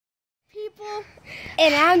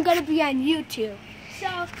And I'm going to be on YouTube. So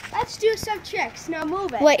let's do some tricks. Now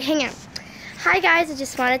move it. Wait, hang on. Hi guys, I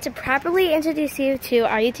just wanted to properly introduce you to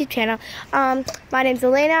our YouTube channel. My name's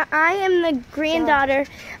Elena. I am the granddaughter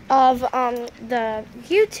of the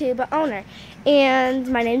YouTube owner. And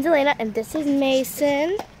my name's Elena, and this is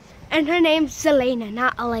Mason. And her name's Zelena,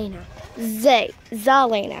 not Elena.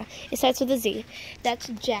 Zelena. It starts with a Z. That's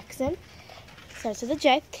Jackson. Starts with a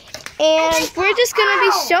J. And we're just going to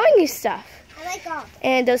be showing you stuff. I like golf.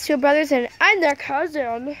 And those two brothers, and I'm their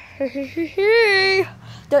cousin.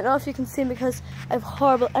 Don't know if you can see me because I have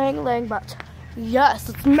horrible angling, but yes,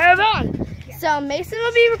 let's move on. Yeah. So Mason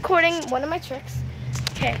will be recording one of my tricks.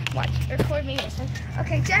 Okay, watch. Record me, Mason.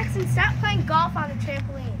 Okay, Jackson, stop playing golf on the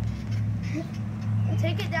trampoline. And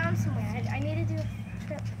take it down somewhere. I need to do a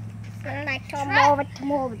trip. I like to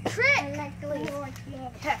move it. Trick! I like to move it.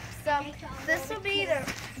 Okay, so this will be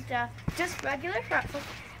the just regular front flip,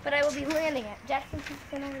 but I will be landing it. Jackson, please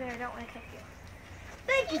stand over there. I don't want to kick you.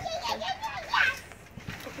 Thank you.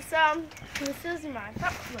 So, this is my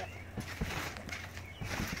front flip.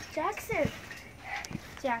 Jackson.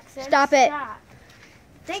 Stop it.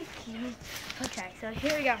 Thank you. Okay, so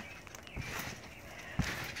here we go.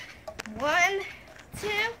 1, 2,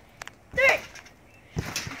 3.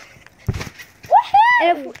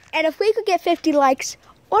 Woohoo! And if we could get 50 likes,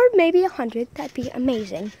 or maybe 100, that'd be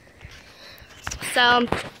amazing. So,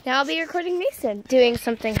 now I'll be recording Mason doing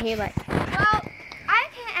something he likes. Well, I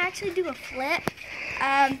can't actually do a flip.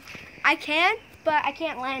 I can, but I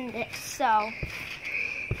can't land it, so.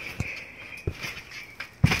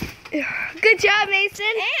 Good job, Mason.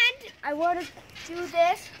 And I want to do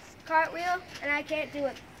this cartwheel, and I can't do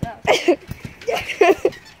it, so.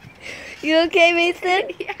 You okay, Mason?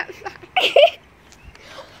 Yeah.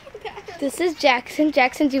 This is Jackson.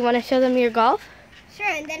 Jackson, do you want to show them your golf? Sure,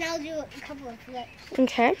 and then I'll do a couple of flips.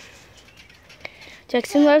 Okay.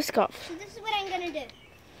 Jackson loves golf. So this is what I'm going to do.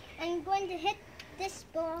 I'm going to hit this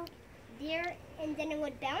ball there, and then it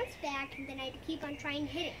would bounce back, and then I'd keep on trying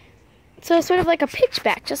to hit it. So it's sort of like a pitch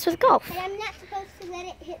back, just with golf. But I'm not supposed to let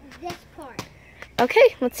it hit this part.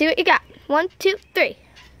 Okay, let's see what you got. 1, 2, 3.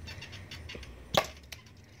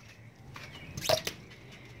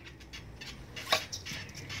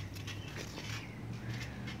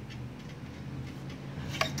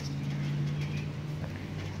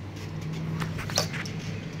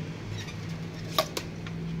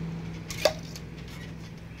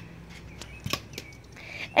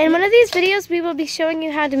 In one of these videos, we will be showing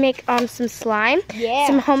you how to make some slime,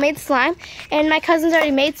 some homemade slime. And my cousin's already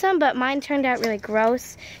made some, but mine turned out really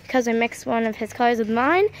gross because I mixed one of his colors with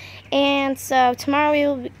mine. And so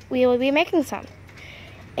tomorrow we will be making some.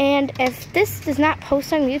 And if this does not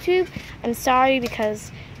post on YouTube, I'm sorry because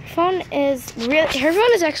her phone is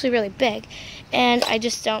actually really big, and I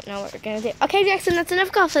just don't know what we're gonna do. Okay, Jackson, that's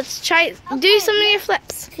enough golf. Let's try do some of your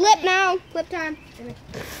flips. Flip now. Flip time.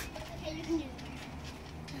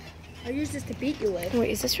 I'll use this to beat you with. Wait,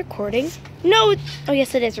 is this recording? No. Oh,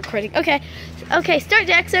 yes, it is recording. Okay. Okay, start,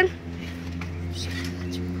 Jackson.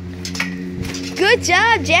 Good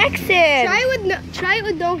job, Jackson. Try it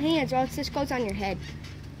with no hands, or else this goes on your head.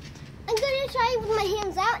 I'm gonna try it with my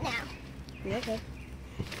hands out now. Yeah, okay.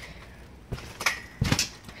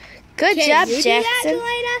 Good job, you Jackson. Do that,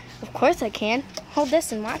 Elena? Of course I can. Hold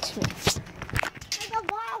this and watch me.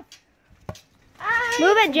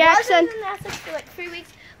 Move it, Jackson. I was in gymnastics for like 3 weeks.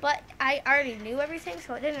 But I already knew everything,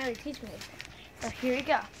 so it didn't really teach me anything. So here we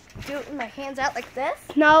go. Do it with my hands out like this.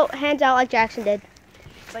 No, hands out like Jackson did.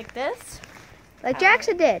 Like this. Like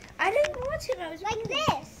Jackson did. I didn't watch it. I was like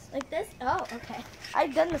this. Like this? Oh, okay.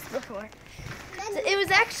 I've done this before. So it was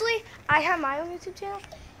actually, I have my own YouTube channel.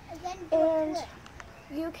 And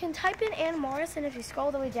you can type in Ann Morris, and if you scroll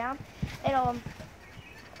all the way down, it'll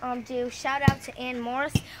do shout out to Ann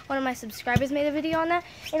Morris. One of my subscribers made a video on that,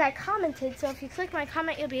 and I commented, so if you click my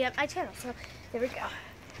comment, you'll be at my channel. So there we go.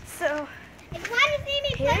 So here we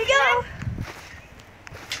go.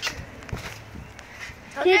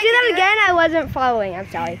 Can you do that again? I wasn't following. I'm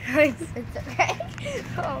sorry. It's okay.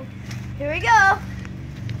 So here we go.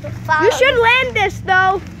 You should land this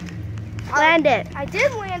though. Land it. I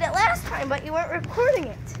did land it last time, but you weren't recording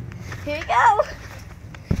it. Here we go.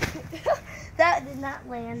 That did not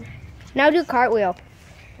land. Now do cartwheel.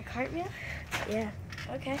 A cartwheel? Yeah.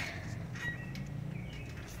 Okay.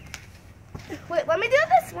 Wait, let me do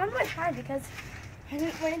this one more time because I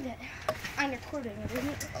didn't land it. I'm recording. I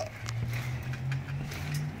didn't.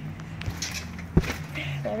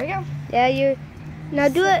 There we go. Yeah, you. Now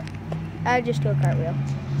do it. I'll just do a cartwheel.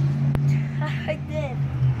 I did.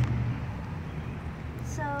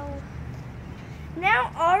 So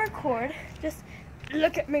now I'll record. Just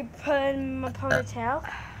look at me putting my ponytail.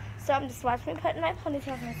 So I'm just watching me putting my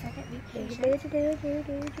ponytail for a second.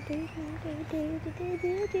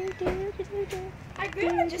 My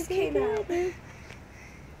grandma just came out.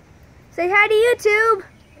 Say hi to YouTube.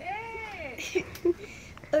 Hey.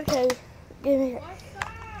 Okay, give me it.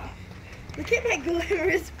 Look at my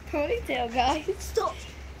glamorous ponytail, guys. Stop.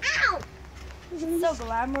 Ow! It's so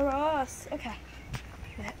glamorous. Okay.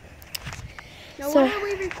 Now So- what are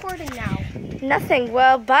we recording now? Nothing.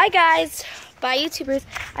 Well, bye, guys. Bye, YouTubers.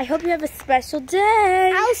 I hope you have a special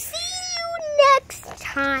day. I'll see you next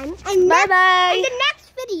time. And Bye-bye. in the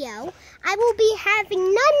next video, I will be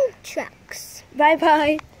having nunchucks.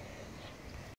 Bye-bye.